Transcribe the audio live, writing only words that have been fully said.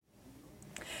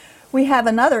We have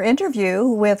another interview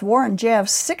with Warren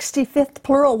Jeff's 65th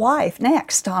plural wife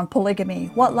next on Polygamy.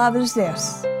 What Love Is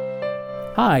This?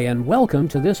 Hi, and welcome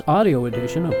to this audio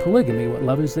edition of Polygamy, What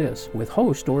Love Is This, with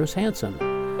host Doris Hanson.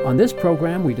 On this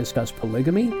program, we discuss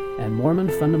polygamy and Mormon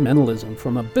fundamentalism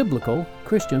from a biblical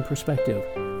Christian perspective.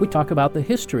 We talk about the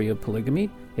history of polygamy,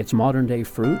 its modern-day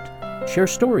fruit, share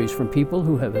stories from people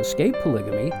who have escaped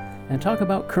polygamy, and talk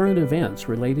about current events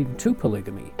relating to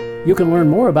polygamy. You can learn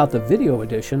more about the video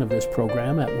edition of this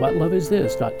program at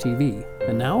whatloveisthis.tv.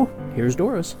 And now, here's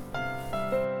Doris.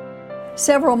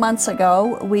 Several months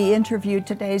ago, we interviewed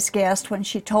today's guest when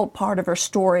she told part of her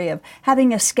story of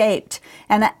having escaped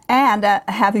and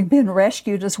having been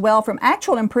rescued as well from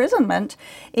actual imprisonment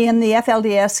in the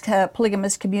FLDS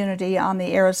polygamous community on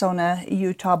the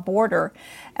Arizona-Utah border.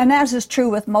 And as is true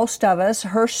with most of us,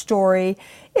 her story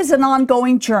is an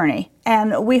ongoing journey,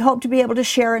 and we hope to be able to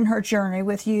share in her journey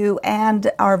with you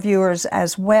and our viewers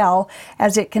as well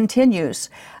as it continues.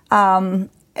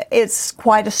 It's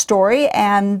quite a story,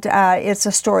 and it's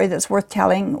a story that's worth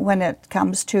telling when it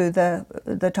comes to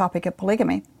the topic of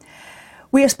polygamy.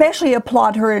 We especially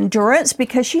applaud her endurance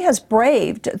because she has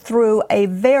braved through a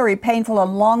very painful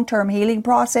and long-term healing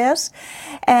process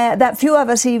that few of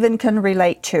us even can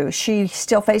relate to. She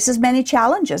still faces many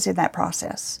challenges in that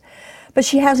process. But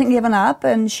she hasn't given up,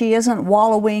 and she isn't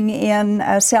wallowing in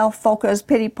a self-focused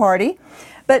pity party,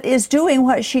 but is doing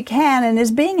what she can and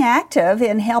is being active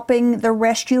in helping the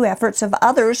rescue efforts of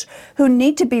others who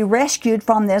need to be rescued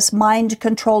from this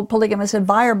mind-controlled polygamous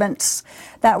environments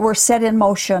that were set in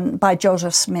motion by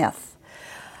Joseph Smith.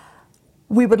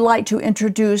 We would like to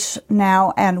introduce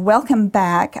now and welcome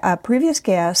back a previous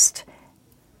guest,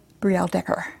 Brielle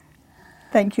Decker.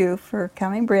 Thank you for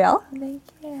coming, Brielle. Thank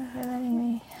you for letting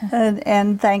me.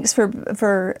 And thanks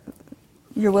for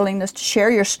your willingness to share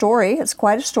your story. It's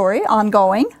quite a story,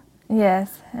 ongoing.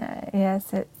 Yes,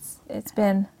 it's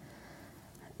been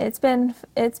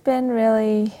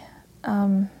really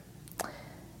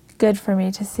good for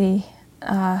me to see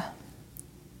a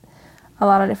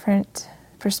lot of different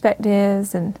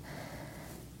perspectives and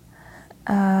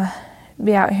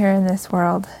be out here in this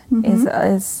world is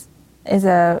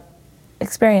a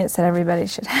experience that everybody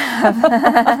should have.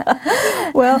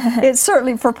 Well, it's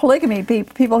certainly for polygamy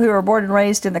people who are born and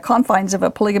raised in the confines of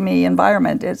a polygamy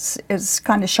environment. It's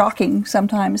kind of shocking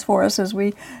sometimes for us as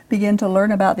we begin to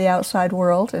learn about the outside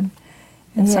world, and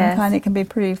Yes. sometimes it can be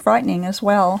pretty frightening as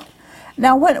well.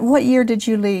 Now, what year did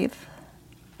you leave?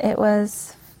 It would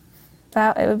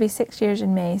be 6 years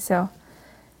in May, so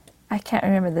I can't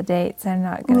remember the dates. I'm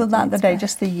not good. Well, at not the dates, day, but-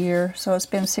 just the year. So it's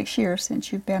been 6 years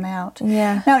since you've been out.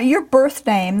 Yeah. Now, your birth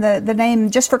name, the name,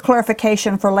 just for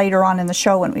clarification for later on in the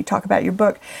show when we talk about your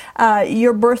book,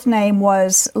 your birth name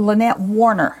was Lynette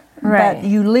Warner. Right. But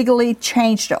you legally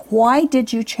changed it. Why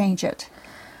did you change it?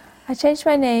 I changed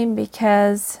my name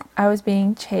because I was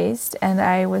being chased, and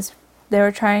they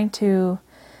were trying to,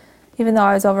 even though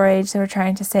I was overage, they were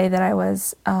trying to say that I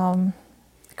was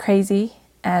crazy,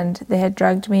 and they had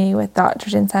drugged me with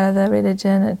doctors inside of the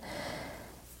religion, and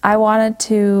I wanted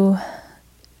to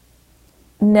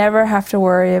never have to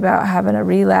worry about having a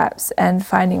relapse and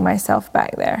finding myself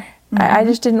back there. I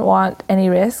just didn't want any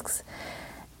risks,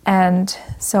 and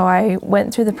so I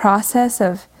went through the process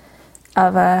of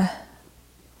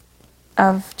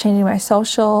changing my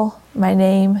social, my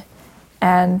name,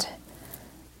 and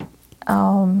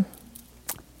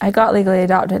I got legally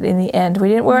adopted in the end.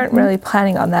 We weren't really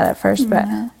planning on that at first, but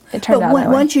it turned out that way.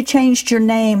 Once you changed your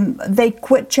name, they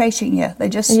quit chasing you. They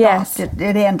just stopped. Yes. It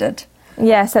ended.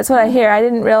 Yes, that's what I hear. I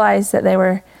didn't realize that they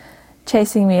were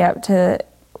chasing me up to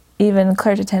even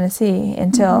clear to Tennessee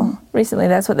until recently.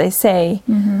 That's what they say.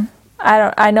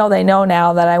 I know they know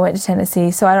now that I went to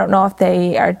Tennessee, so I don't know if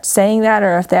they are saying that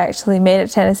or if they actually made it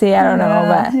to Tennessee. I don't know,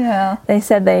 but they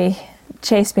said they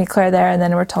chased me clear there and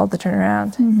then were told to turn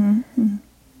around.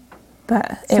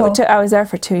 But I was there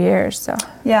for 2 years, so.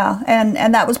 Yeah,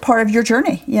 and that was part of your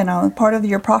journey, part of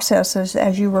your process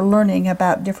as you were learning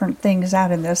about different things out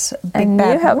in this big bad world.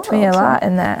 And you helped me a lot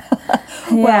in that.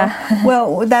 Yeah.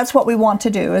 Well, that's what we want to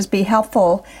do, is be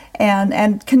helpful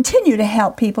and continue to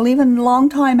help people even a long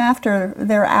time after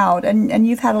they're out. And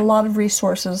you've had a lot of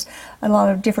resources, a lot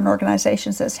of different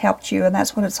organizations that's helped you, and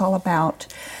that's what it's all about.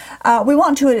 We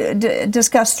want to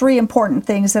discuss 3 important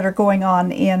things that are going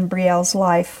on in Brielle's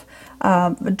life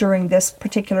during this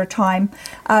particular time.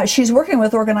 She's working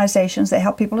with organizations that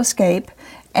help people escape,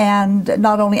 and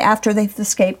not only after they've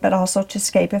escaped, but also to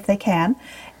escape if they can.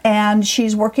 And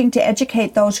she's working to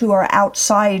educate those who are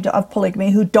outside of polygamy,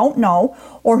 who don't know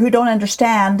or who don't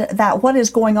understand that what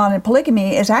is going on in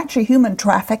polygamy is actually human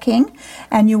trafficking,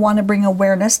 and you want to bring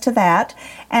awareness to that.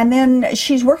 And then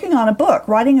she's working on a book,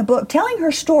 writing a book, telling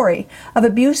her story of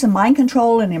abuse and mind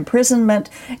control and imprisonment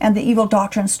and the evil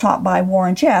doctrines taught by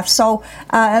Warren Jeffs. So,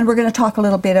 and we're going to talk a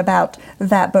little bit about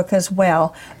that book as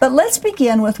well. But let's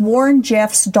begin with Warren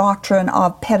Jeffs' doctrine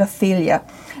of pedophilia.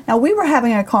 Now, we were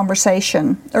having a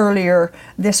conversation earlier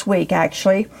this week,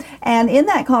 actually, and in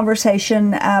that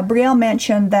conversation, Brielle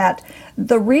mentioned that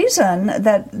the reason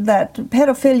that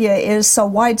pedophilia is so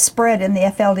widespread in the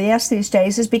FLDS these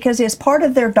days is because it's part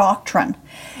of their doctrine,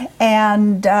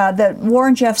 and that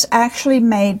Warren Jeffs actually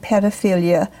made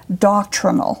pedophilia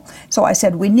doctrinal. So I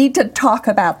said, we need to talk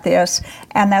about this,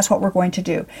 and that's what we're going to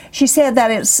do. She said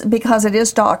that it's because it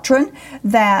is doctrine,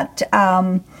 that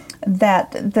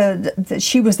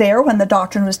she was there when the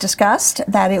doctrine was discussed,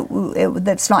 that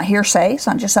that's not hearsay, it's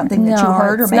not just something that you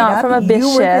heard or made up. It's not from a bishop.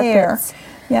 You were there.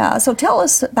 Yeah, so tell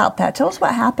us about that. Tell us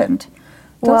what happened.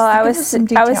 I was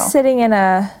sitting in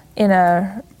a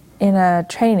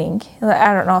training.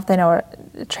 I don't know if they know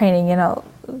what training,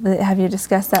 have you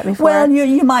discussed that before? Well,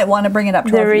 you might want to bring it up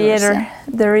to our viewers.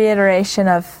 The reiteration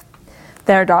of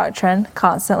their doctrine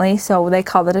constantly, so they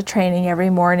called it a training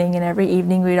every morning, and every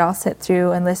evening we'd all sit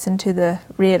through and listen to the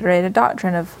reiterated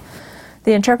doctrine of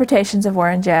the interpretations of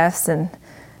Warren Jeffs and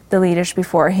the leaders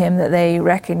before him that they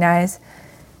recognize.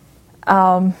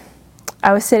 I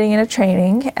was sitting in a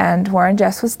training, and Warren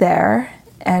Jeffs was there,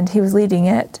 and he was leading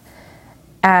it,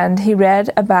 and he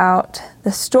read about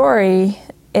the story.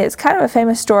 It's kind of a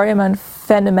famous story among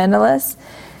fundamentalists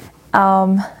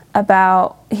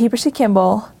about Heber C.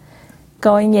 Kimball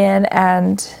going in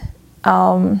and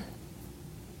going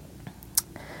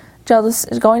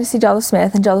to see Joseph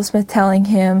Smith, and Joseph Smith telling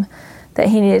him that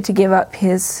he needed to give up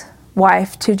his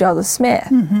wife to Joseph Smith.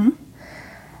 Mm-hmm.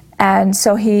 And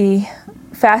so he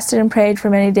fasted and prayed for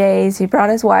many days. He brought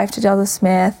his wife to Joseph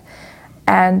Smith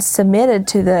and submitted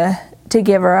to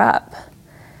give her up.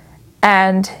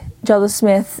 And Joseph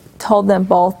Smith told them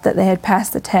both that they had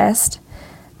passed the test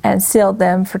and sealed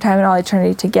them for time and all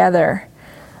eternity together.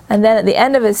 And then at the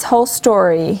end of his whole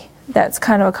story, that's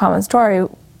kind of a common story,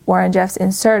 Warren Jeffs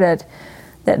inserted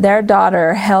that their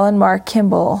daughter, Helen Mar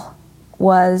Kimball,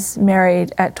 was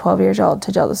married at 12 years old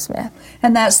to Joseph Smith.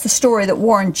 And that's the story that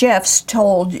Warren Jeffs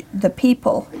told the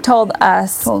people. Told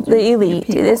us, the elite.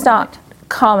 It's not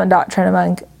common doctrine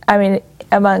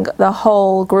among the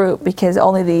whole group, because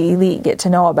only the elite get to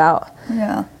know about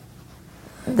the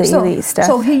elite stuff.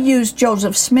 So he used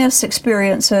Joseph Smith's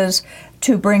experiences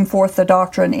to bring forth the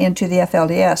doctrine into the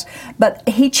FLDS, but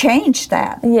he changed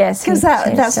that. Yes, because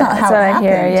that's not how it happened.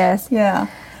 I hear, yes. Yeah,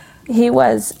 he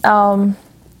was.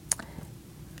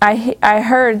 I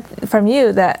heard from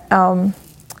you that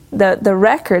the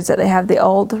records that they have, the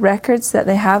old records that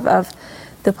they have of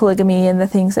the polygamy and the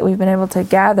things that we've been able to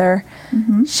gather.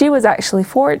 Mm-hmm. She was actually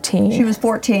 14. She was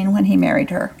 14 when he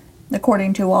married her,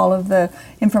 according to all of the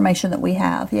information that we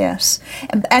have, yes.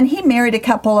 And he married a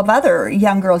couple of other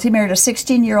young girls. He married a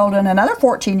 16-year-old and another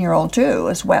 14-year-old too,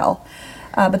 as well.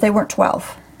 But they weren't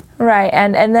 12. Right,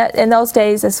 and that in those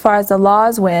days, as far as the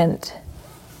laws went,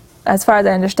 as far as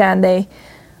I understand, they,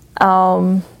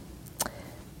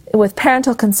 with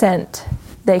parental consent,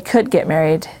 they could get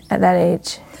married at that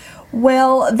age.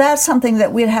 Well, that's something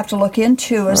that we'd have to look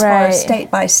into as far as state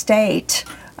by state.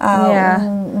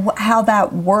 How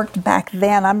that worked back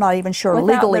then, I'm not even sure.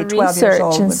 Without legally 12 years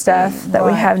old and stuff that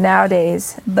we have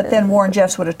nowadays. But then Warren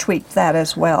Jeffs would have tweaked that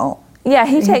as well. Yeah,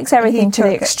 he takes everything to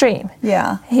the extreme.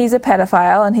 Yeah, he's a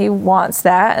pedophile and he wants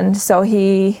that, and so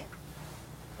he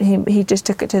just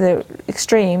took it to the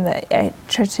extreme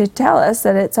to tell us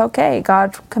that it's okay.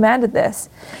 God commanded this.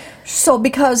 So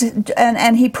because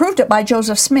and he proved it by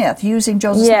Joseph Smith, using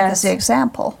Joseph Smith as the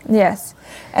example. Yes.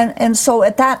 And so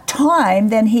at that time,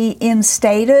 then he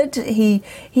instated, he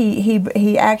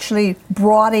actually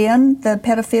brought in the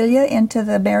pedophilia into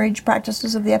the marriage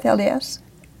practices of the FLDS?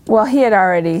 Well, he had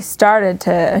already started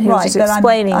to, he was just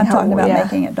explaining. I'm talking about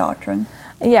making it doctrine.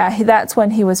 Yeah, that's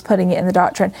when he was putting it in the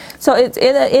doctrine. So it's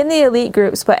in the elite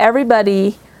groups, but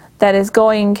everybody that is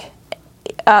going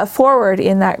forward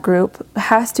in that group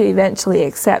has to eventually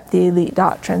accept the elite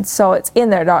doctrine. So it's in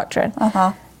their doctrine.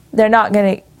 Uh-huh. They're not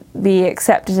going to be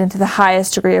accepted into the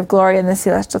highest degree of glory in the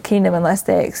celestial kingdom unless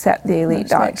they accept the elite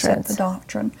doctrines. The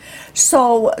doctrine.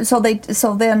 So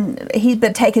then he'd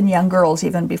been taking young girls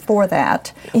even before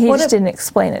that. He just didn't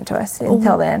explain it to us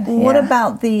until then. What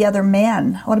about the other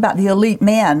men? What about the elite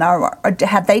men?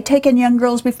 Had they taken young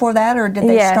girls before that, or did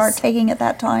they start taking at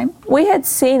that time? We had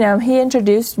seen him. He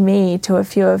introduced me to a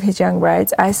few of his young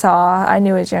brides. I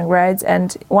knew his young brides,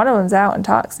 and one of them's out and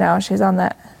talks now. She's on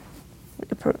that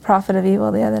Prophet of Evil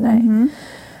the other night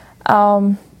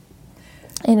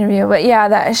interview. But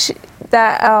yeah,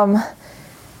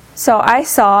 so I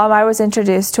saw him, I was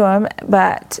introduced to him,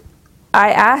 but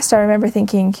I remember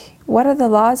thinking, what are the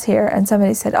laws here? And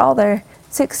somebody said, oh, they're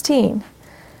 16.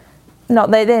 No,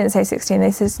 they didn't say 16.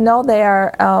 They said, no, they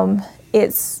are,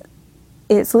 it's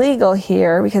legal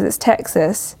here because it's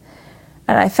Texas.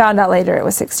 And I found out later it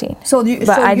was 16. So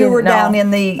you were down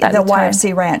in the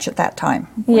YFC ranch at that time?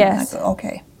 Yes.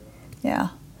 Okay. Yeah.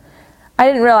 I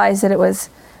didn't realize that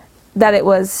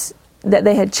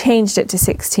they had changed it to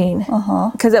 16.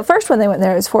 Because at first when they went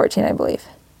there it was 14, I believe.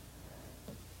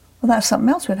 Well, that's something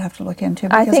else we'd have to look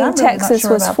into. I think Texas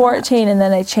was 14 and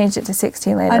then they changed it to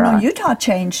 16 later on. I know Utah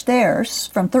changed theirs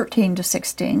from 13 to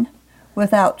 16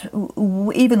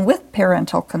 even with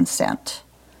parental consent.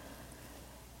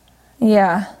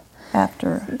 Yeah.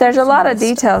 There's a lot of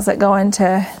details that go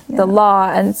into the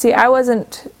law, and see,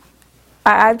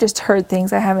 I've just heard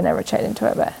things. I haven't ever checked into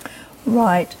it, but.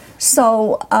 Right.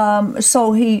 So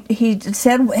he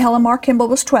said Helen Mar Kimball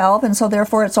was 12, and so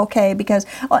therefore it's okay because,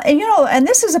 and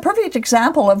this is a perfect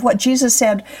example of what Jesus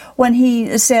said when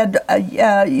he said,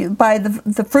 by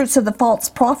the fruits of the false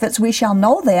prophets we shall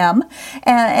know them,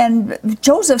 and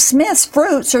Joseph Smith's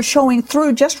fruits are showing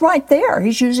through just right there.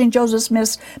 He's using Joseph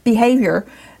Smith's behavior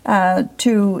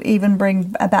to even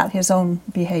bring about his own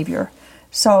behavior.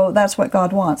 So that's what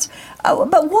God wants.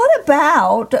 But what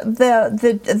about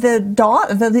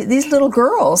these little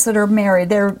girls that are married?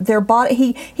 Their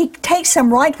body. He takes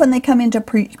them right when they come into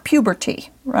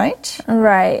puberty, right?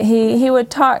 Right. He would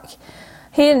talk.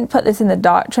 He didn't put this in the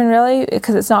doctrine really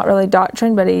because it's not really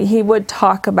doctrine, but he would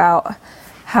talk about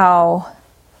how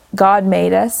God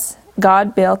made us,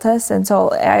 God built us, and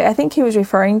so I think he was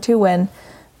referring to when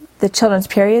the children's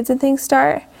periods and things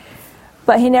start.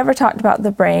 But he never talked about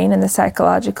the brain and the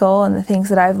psychological and the things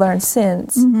that I've learned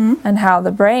since, and how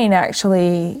the brain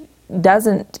actually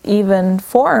doesn't even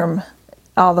form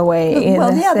all the way.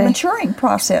 The maturing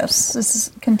process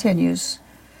continues.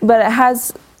 But it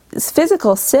has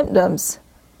physical symptoms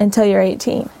until you're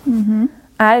 18.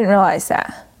 I didn't realize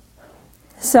that.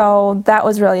 So that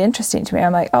was really interesting to me.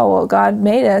 I'm like, oh, well, God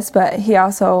made us, but he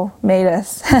also made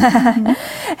us.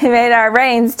 He made our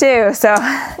brains too, so.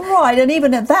 Right, and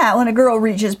even at that, when a girl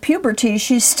reaches puberty,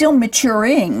 she's still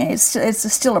maturing.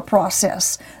 It's still a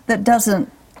process that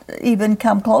doesn't even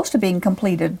come close to being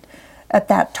completed at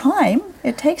that time.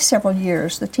 It takes several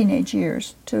years, the teenage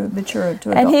years, to mature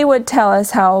to adult. And he would tell us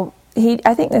how,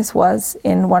 I think this was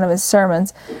in one of his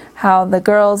sermons, how the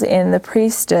girls in the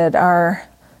priesthood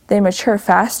they mature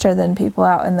faster than people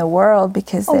out in the world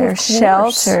because they're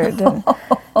sheltered. And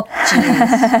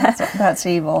Jeez, that's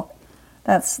evil.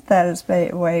 That is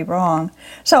way wrong.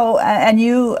 So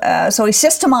so he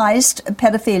systemized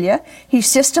pedophilia. He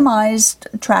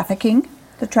systemized trafficking,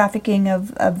 the trafficking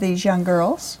of these young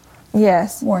girls.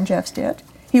 Yes, Warren Jeffs did.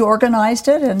 He organized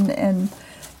it and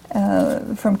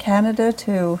from Canada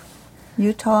to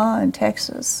Utah and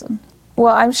Texas.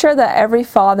 Well, I'm sure that every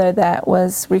father that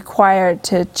was required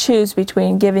to choose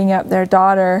between giving up their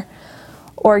daughter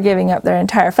or giving up their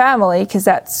entire family, because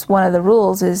that's one of the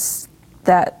rules, is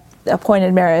that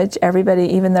appointed marriage, everybody,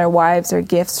 even their wives, are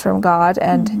gifts from God,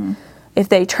 and if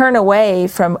they turn away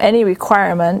from any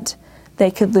requirement, they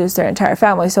could lose their entire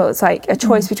family. So it's like a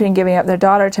choice between giving up their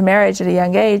daughter to marriage at a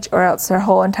young age or else their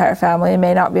whole entire family, and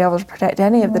may not be able to protect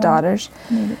any of the daughters.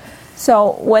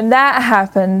 So when that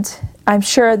happened, I'm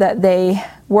sure that they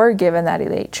were given that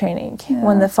elite training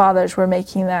when the fathers were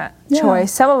making that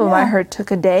choice. Some of them I heard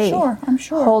took a day,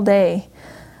 whole day,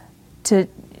 to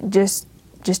just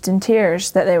in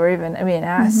tears that they were even being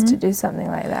asked to do something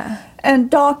like that.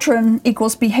 And doctrine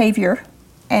equals behavior,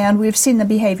 and we've seen the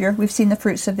behavior, we've seen the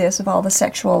fruits of this, of all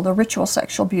the ritual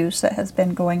sexual abuse that has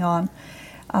been going on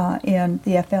in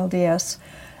the FLDS.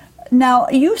 Now,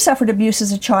 you suffered abuse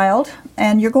as a child,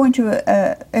 and you're going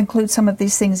to include some of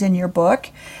these things in your book.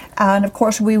 And of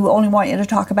course, we only want you to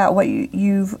talk about what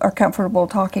you are comfortable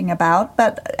talking about.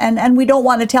 And we don't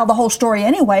want to tell the whole story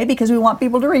anyway, because we want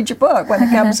people to read your book when it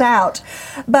comes out.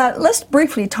 But let's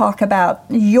briefly talk about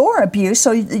your abuse.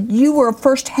 So you were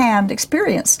firsthand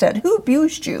experienced it. Who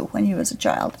abused you when you was a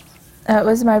child? It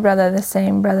was my brother, the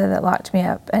same brother that locked me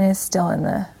up and is still in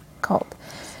the cult.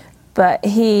 But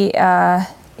he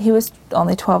was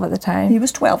only 12 at the time. He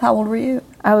was 12. How old were you?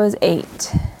 I was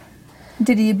 8.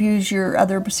 Did he abuse your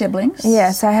other siblings?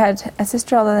 Yes, I had a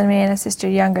sister older than me and a sister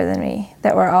younger than me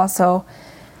that were also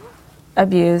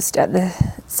abused at the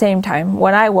same time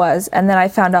when I was. And then I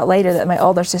found out later that my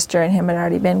older sister and him had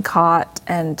already been caught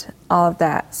and all of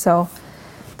that. So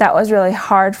that was really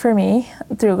hard for me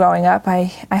through growing up.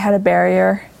 I had a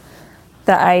barrier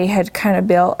that I had kind of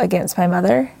built against my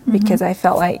mother because I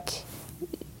felt like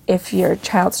if your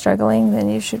child's struggling, then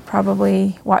you should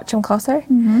probably watch them closer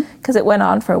because it went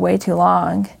on for way too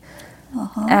long.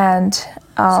 And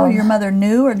so your mother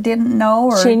knew or didn't know?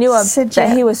 Or she knew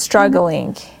that he was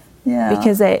struggling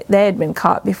because they had been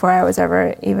caught before I was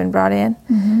ever even brought in.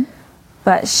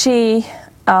 But she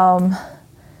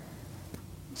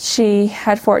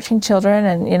had 14 children,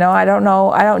 and you know, I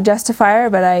don't justify her,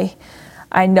 but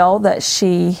I know that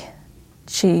she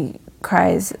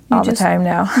cries all the time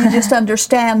now. You just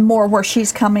understand more where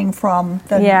she's coming from.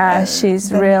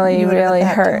 She's really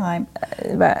hurt. Time.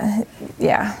 But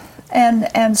yeah.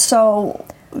 And so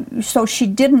she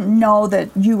didn't know that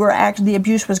you were the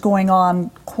abuse was going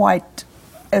on quite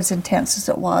as intense as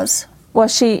it was. Well,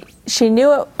 she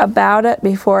knew about it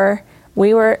before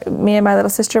me and my little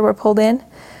sister were pulled in.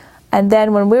 And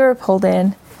then when we were pulled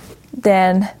in,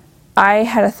 then I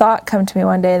had a thought come to me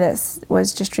one day that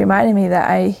was just reminding me that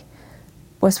I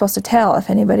was supposed to tell if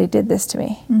anybody did this to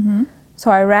me.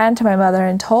 So I ran to my mother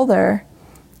and told her,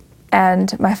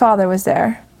 and my father was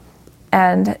there.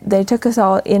 And they took us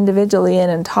all individually in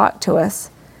and talked to us.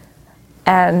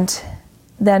 And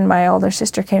then my older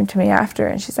sister came to me after,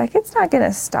 and she's like, "It's not going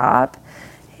to stop.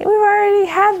 We've already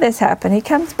had this happen. He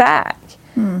comes back."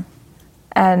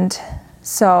 And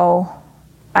so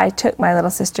I took my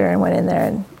little sister and went in there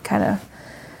and kind of,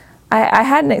 I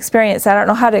had an experience I don't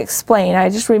know how to explain. I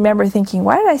just remember thinking,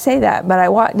 why did I say that? But I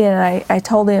walked in and I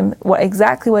told him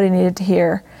exactly what he needed to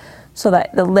hear, so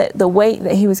that the weight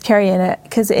that he was carrying it,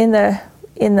 because in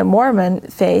the Mormon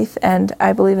faith, and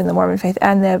I believe in the Mormon faith,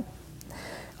 and the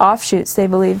offshoots, they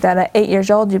believe that at 8 years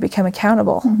old you become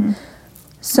accountable.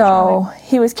 So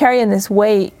he was carrying this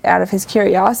weight out of his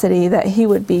curiosity that he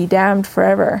would be damned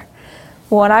forever.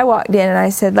 When I walked in and I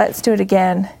said, "Let's do it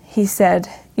again," he said,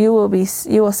 you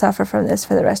will suffer from this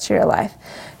for the rest of your life."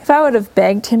 If I would have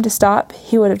begged him to stop,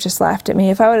 he would have just laughed at me.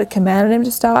 If I would have commanded him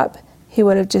to stop, he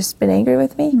would have just been angry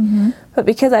with me. But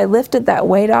because I lifted that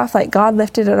weight off, like God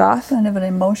lifted it off, kind of an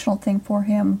emotional thing for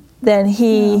him, then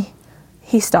he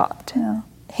stopped.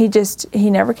 He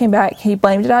never came back. He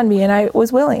blamed it on me, and I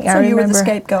was willing. So you were the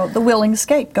scapegoat, the willing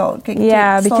scapegoat.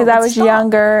 Yeah, because I was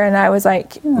younger, and I was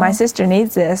like, my sister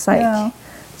needs this.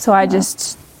 So I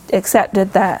just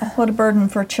accepted that. What a burden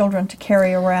for children to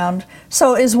carry around.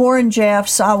 So is Warren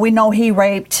Jeffs, we know he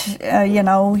raped,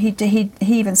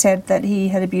 he even said that he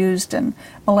had abused and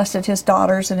molested his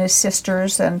daughters and his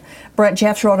sisters, and Brett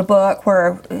Jeffs wrote a book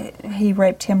where he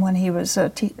raped him when he was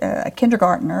a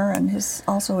kindergartner, and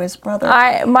also his brother.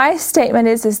 My statement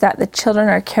is that the children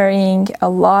are carrying a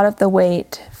lot of the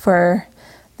weight for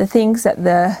the things that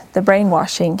the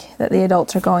brainwashing that the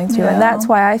adults are going through, and that's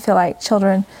why I feel like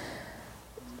children,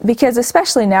 because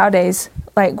especially nowadays,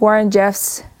 like Warren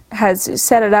Jeffs has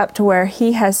set it up to where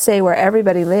he has say where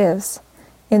everybody lives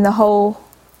in the whole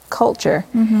culture.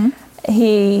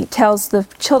 He tells the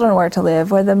children where to live,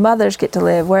 where the mothers get to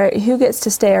live, who gets to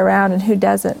stay around and who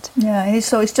doesn't.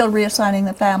 So he's still reassigning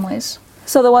the families.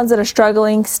 So the ones that are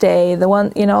struggling stay. The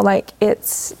one,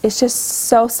 it's just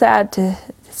so sad to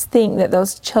think that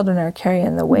those children are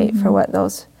carrying the weight for what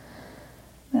those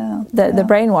the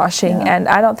brainwashing, and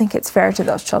I don't think it's fair to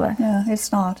those children. Yeah,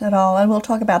 it's not at all, and we'll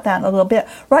talk about that in a little bit.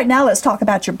 Right now, let's talk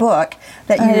about your book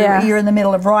that you're in the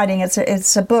middle of writing.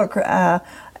 It's a book.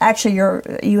 Actually,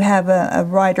 you have a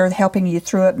writer helping you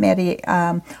through it, Maddie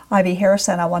Ivy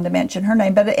Harrison. I wanted to mention her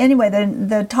name, but anyway,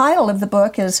 the title of the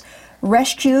book is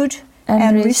Rescued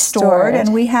and Restored,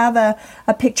 and we have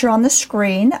a picture on the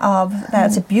screen of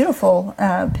that's a beautiful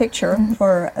picture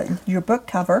for your book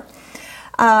cover.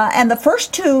 And the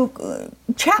first 2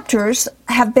 chapters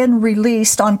have been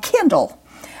released on Kindle.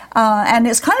 And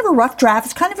it's kind of a rough draft.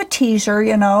 It's kind of a teaser,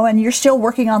 and you're still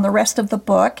working on the rest of the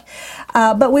book.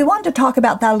 But we wanted to talk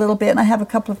about that a little bit, and I have a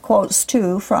couple of quotes,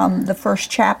 too, from the first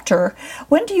chapter.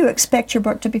 When do you expect your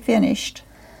book to be finished?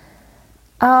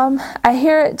 I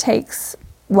hear it takes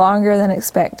longer than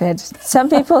expected. Some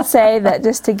people say that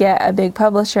just to get a big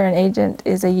publisher and agent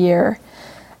is a year,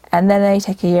 and then they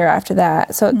take a year after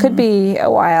that. So it could be a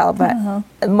while, but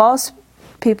most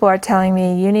people are telling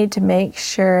me you need to make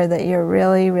sure that you're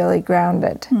really, really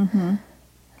grounded.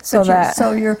 so that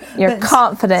you're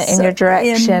confident in your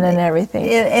direction and everything.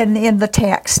 In the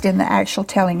text, in the actual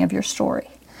telling of your story.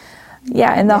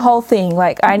 Yeah, and the whole thing,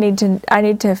 like I need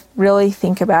to really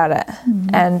think about it,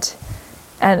 and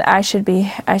I should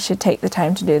take the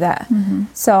time to do that.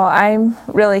 So I'm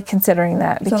really considering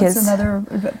that, because so it's another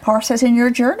process in your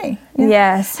journey. Yeah.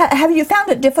 Yes. Have you found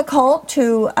it difficult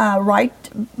to write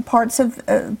parts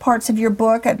of your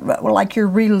book, like you're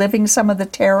reliving some of the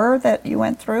terror that you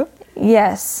went through?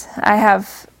 Yes, I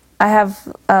have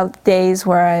days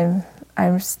where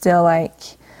I'm still like,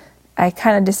 I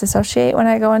kind of disassociate when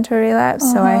I go into a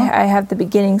relapse. So I have the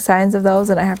beginning signs of those,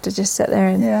 and I have to just sit there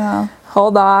and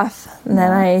hold off, and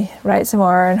then I write some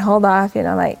more and hold off,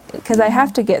 because I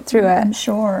have to get through it. I'm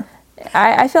sure.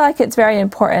 I feel like it's very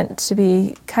important to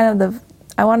be kind of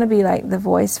I want to be like the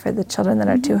voice for the children that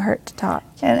are too hurt to talk.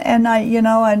 And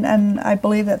I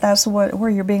believe that's where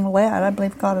you're being led. I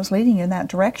believe God is leading you in that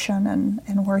direction,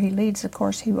 and where He leads, of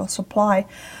course, He will supply.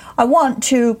 I want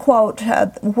to quote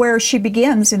where she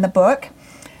begins in the book,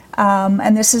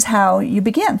 and this is how you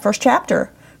begin, first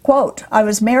chapter. Quote, I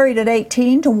was married at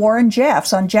 18 to Warren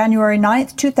Jeffs on January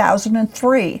 9th,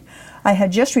 2003. I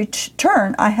had just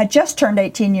turned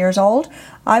 18 years old.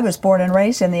 I was born and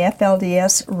raised in the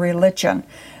FLDS religion.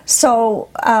 So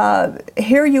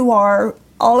here you are,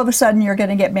 all of a sudden you're going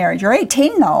to get married. You're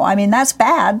 18 though. I mean, that's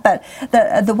bad, but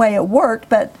the way it worked,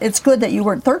 but it's good that you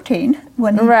weren't 13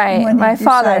 when my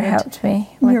father helped me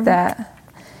with that.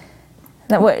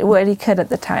 What he could at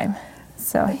the time.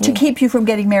 So to keep you from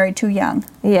getting married too young.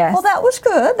 Yes. Well, that was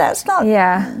good. That's not.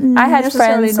 Yeah. I had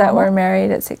friends that were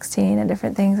married at 16 and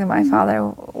different things, and my father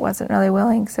wasn't really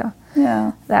willing, so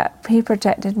that he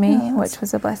protected me, which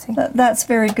was a blessing. That's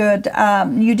very good.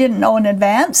 You didn't know in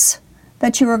advance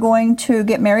that you were going to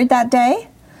get married that day?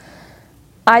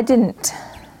 I didn't.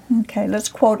 Okay, let's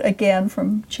quote again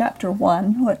from chapter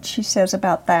 1, what she says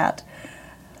about that.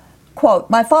 Quote,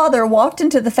 my father walked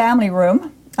into the family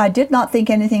room. I did not think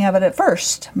anything of it at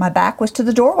first. My back was to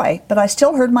the doorway, but I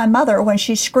still heard my mother when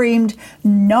she screamed,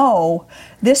 no.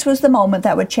 This was the moment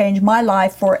that would change my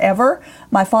life forever.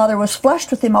 My father was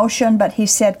flushed with emotion, but he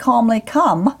said calmly,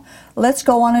 come, let's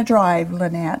go on a drive,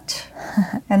 Lynette.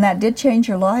 And that did change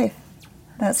your life.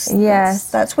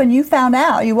 That's when you found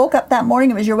out. You woke up that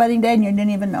morning, it was your wedding day, and you didn't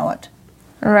even know it.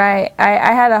 Right.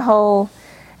 I had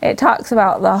it talks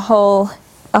about a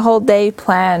whole day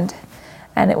planned.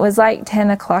 And it was like 10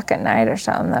 o'clock at night or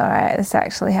something that this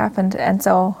actually happened. And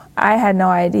so I had no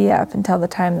idea up until the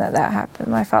time that happened.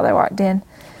 My father walked in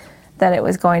that it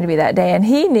was going to be that day. And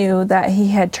he knew that he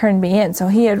had turned me in. So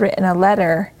he had written a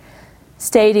letter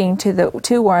stating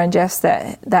to Warren Jeffs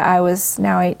that I was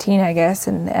now 18, I guess.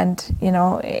 And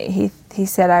he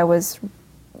said I was,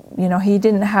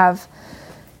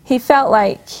 he felt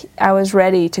like I was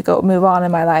ready to move on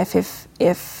in my life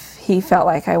if he felt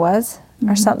like I was.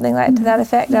 Or something like to that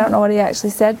effect. I don't know what he actually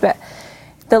said, but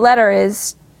the letter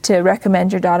is to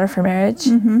recommend your daughter for marriage.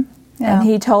 And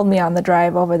he told me on the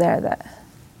drive over there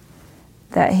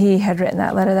that he had written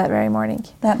that letter that very morning.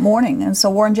 That morning, and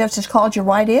so Warren Jeffs just called you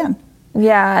right in.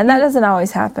 Yeah, and that doesn't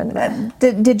always happen.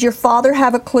 Did your father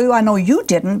have a clue? I know you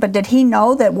didn't, but did he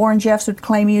know that Warren Jeffs would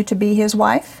claim you to be his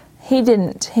wife? He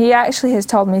didn't. He actually has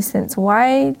told me since,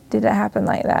 why did it happen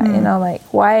like that?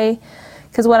 Why?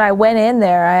 Because when I went in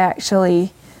there, I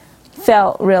actually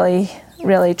felt really,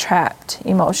 really trapped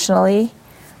emotionally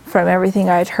from everything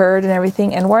I'd heard and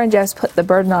everything. And Warren Jeffs put the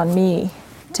burden on me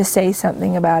to say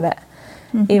something about it,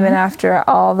 even after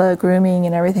all the grooming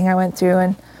and everything I went through.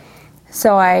 And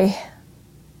so he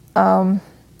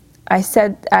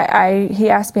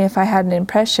asked me if I had an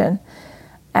impression,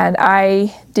 and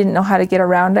I didn't know how to get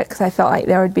around it because I felt like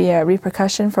there would be a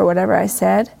repercussion for whatever I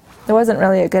said. There wasn't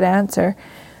really a good answer.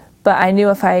 But I knew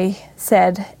if I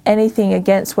said anything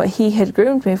against what he had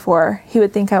groomed me for, he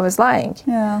would think I was lying.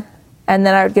 Yeah. And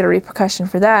then I would get a repercussion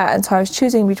for that. And so I was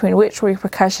choosing between which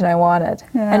repercussion I wanted.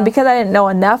 Yeah. And because I didn't know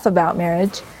enough about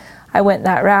marriage, I went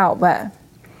that route. But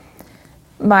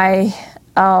my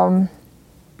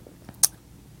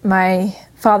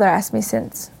father asked me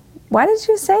since, why did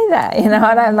you say that? And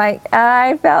I'm like,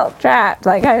 I felt trapped.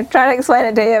 Like I tried to explain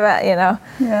it to you, but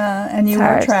Yeah, and you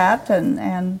were trapped,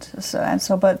 and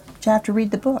so. But you have to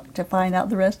read the book to find out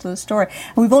the rest of the story.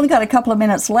 And we've only got a couple of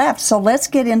minutes left, so let's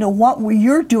get into what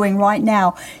you're doing right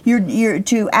now. You're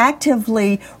to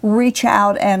actively reach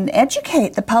out and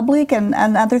educate the public and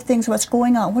other things. What's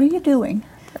going on? What are you doing?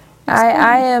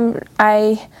 I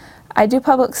do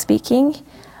public speaking,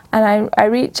 and I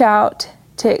reach out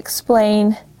to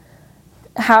explain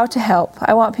how to help.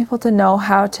 I want people to know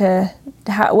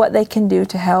what they can do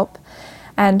to help.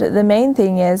 And the main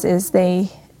thing is they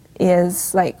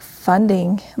is like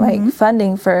funding,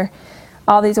 funding for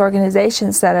all these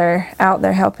organizations that are out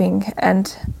there helping.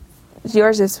 And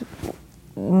yours is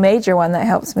a major one that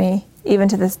helps me even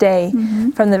to this day,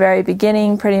 from the very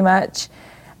beginning pretty much.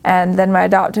 And then my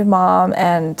adopted mom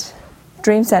and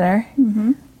Dream Center.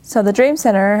 So the Dream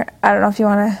Center, I don't know if you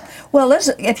want to... Well,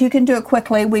 if you can do it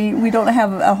quickly. We don't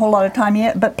have a whole lot of time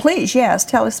yet, but please, yes,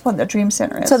 tell us what the Dream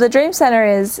Center is. So the Dream Center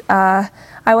is, I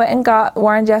went and got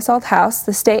Warren Jeff's old house.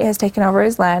 The state has taken over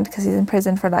his land because he's in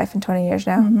prison for life in 20 years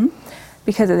now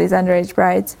because of these underage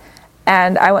brides.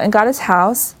 And I went and got his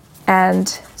house and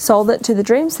sold it to the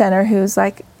Dream Center, who's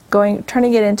like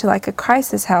turning it into like a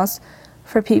crisis house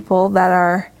for people that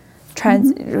are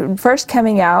first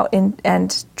coming out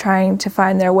and trying to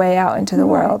find their way out into the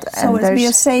world. So it'd be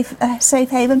a safe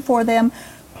haven for them,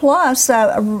 plus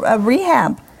a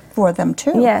rehab for them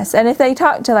too. Yes, and if they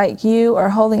talk to like you or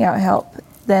Holding Out Help,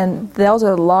 then those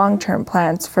are long-term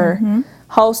plans for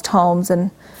host homes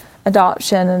and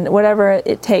adoption and whatever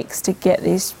it takes to get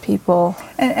these people.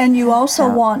 And you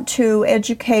also want to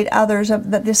educate others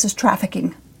that this is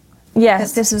trafficking. Yes.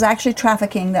 That this is actually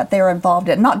trafficking that they're involved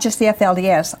in, not just the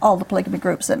FLDS, all the polygamy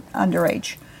groups and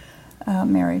underage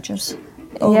marriages,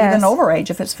 or even overage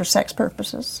if it's for sex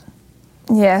purposes.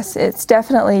 Yes, it's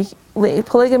definitely,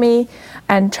 polygamy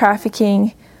and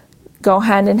trafficking go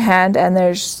hand in hand, and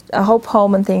there's a whole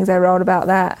poem and things I wrote about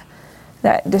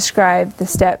that describe the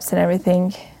steps and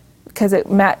everything, because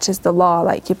it matches the law.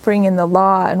 Like you bring in the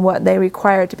law and what they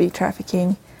require to be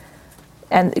trafficking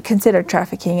and considered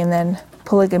trafficking, and then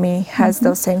polygamy has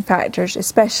those same factors,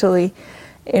 especially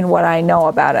in what I know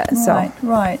about it.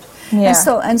 Right. Yeah.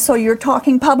 And so you're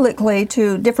talking publicly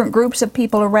to different groups of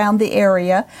people around the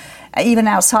area, even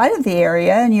outside of the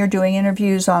area, and you're doing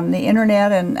interviews on the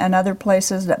internet and other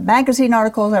places, magazine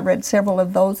articles. I've read several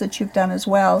of those that you've done as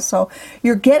well. So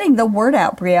you're getting the word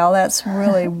out, Brielle. That's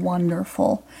really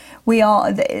wonderful. We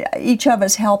all, each of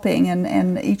us helping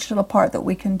in each little part that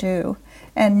we can do.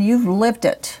 And you've lived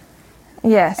it.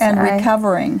 Yes. And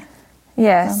recovering from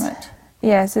it.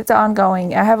 Yes, it's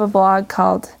ongoing. I have a blog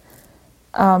called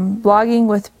Blogging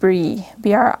with Bri,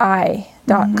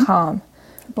 BRI.com.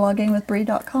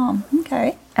 Bloggingwithbri.com.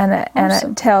 Okay. And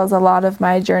it tells a lot of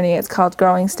my journey. It's called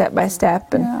Growing Step by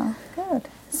Step. And yeah, good.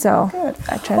 So good.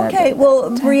 I try Okay,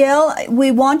 well, Brielle, we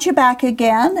want you back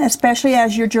again, especially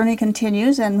as your journey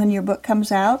continues and when your book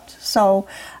comes out. So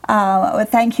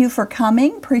thank you for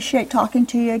coming. Appreciate talking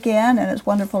to you again, and it's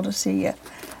wonderful to see you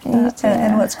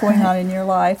and what's going on in your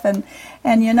life. And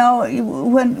you know,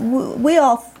 when we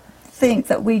all think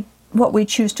that what we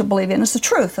choose to believe in is the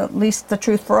truth, at least the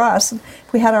truth for us.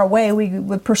 If we had our way, we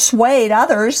would persuade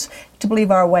others to believe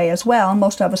our way as well.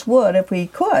 Most of us would if we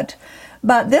could.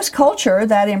 But this culture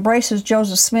that embraces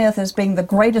Joseph Smith as being the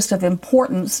greatest of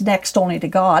importance, next only to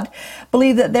God,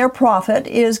 believe that their prophet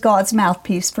is God's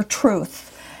mouthpiece for truth.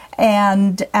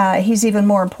 And he's even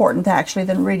more important, actually,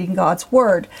 than reading God's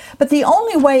Word. But the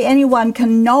only way anyone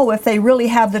can know if they really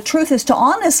have the truth is to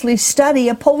honestly study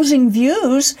opposing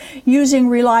views using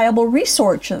reliable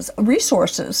resources.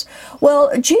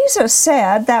 Well, Jesus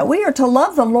said that we are to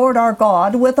love the Lord our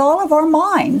God with all of our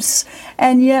minds.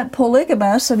 And yet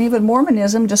polygamists and even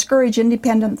Mormonism discourage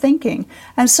independent thinking.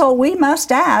 And so we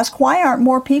must ask, why aren't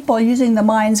more people using the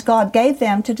minds God gave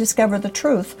them to discover the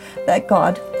truth that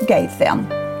God gave them?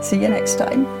 See you next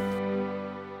time.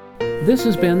 This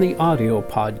has been the audio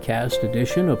podcast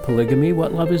edition of Polygamy,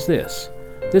 What Love Is This?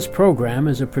 This program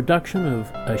is a production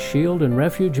of A Shield and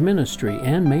Refuge Ministry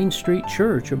and Main Street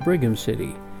Church of Brigham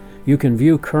City. You can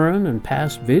view current and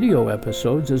past video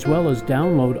episodes as well as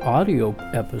download audio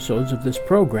episodes of this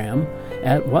program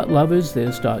at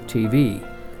whatloveisthis.tv.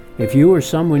 If you or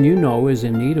someone you know is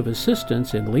in need of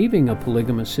assistance in leaving a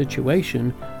polygamous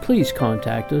situation, please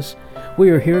contact us.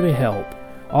 We are here to help.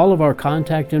 All of our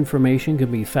contact information can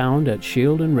be found at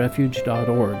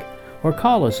shieldandrefuge.org or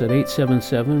call us at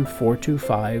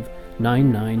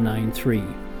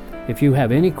 877-425-9993. If you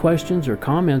have any questions or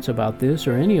comments about this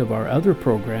or any of our other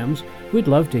programs, we'd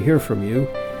love to hear from you.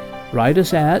 Write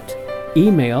us at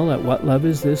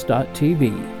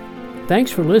email@whatloveisthis.tv.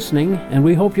 Thanks for listening, and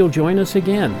we hope you'll join us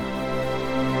again.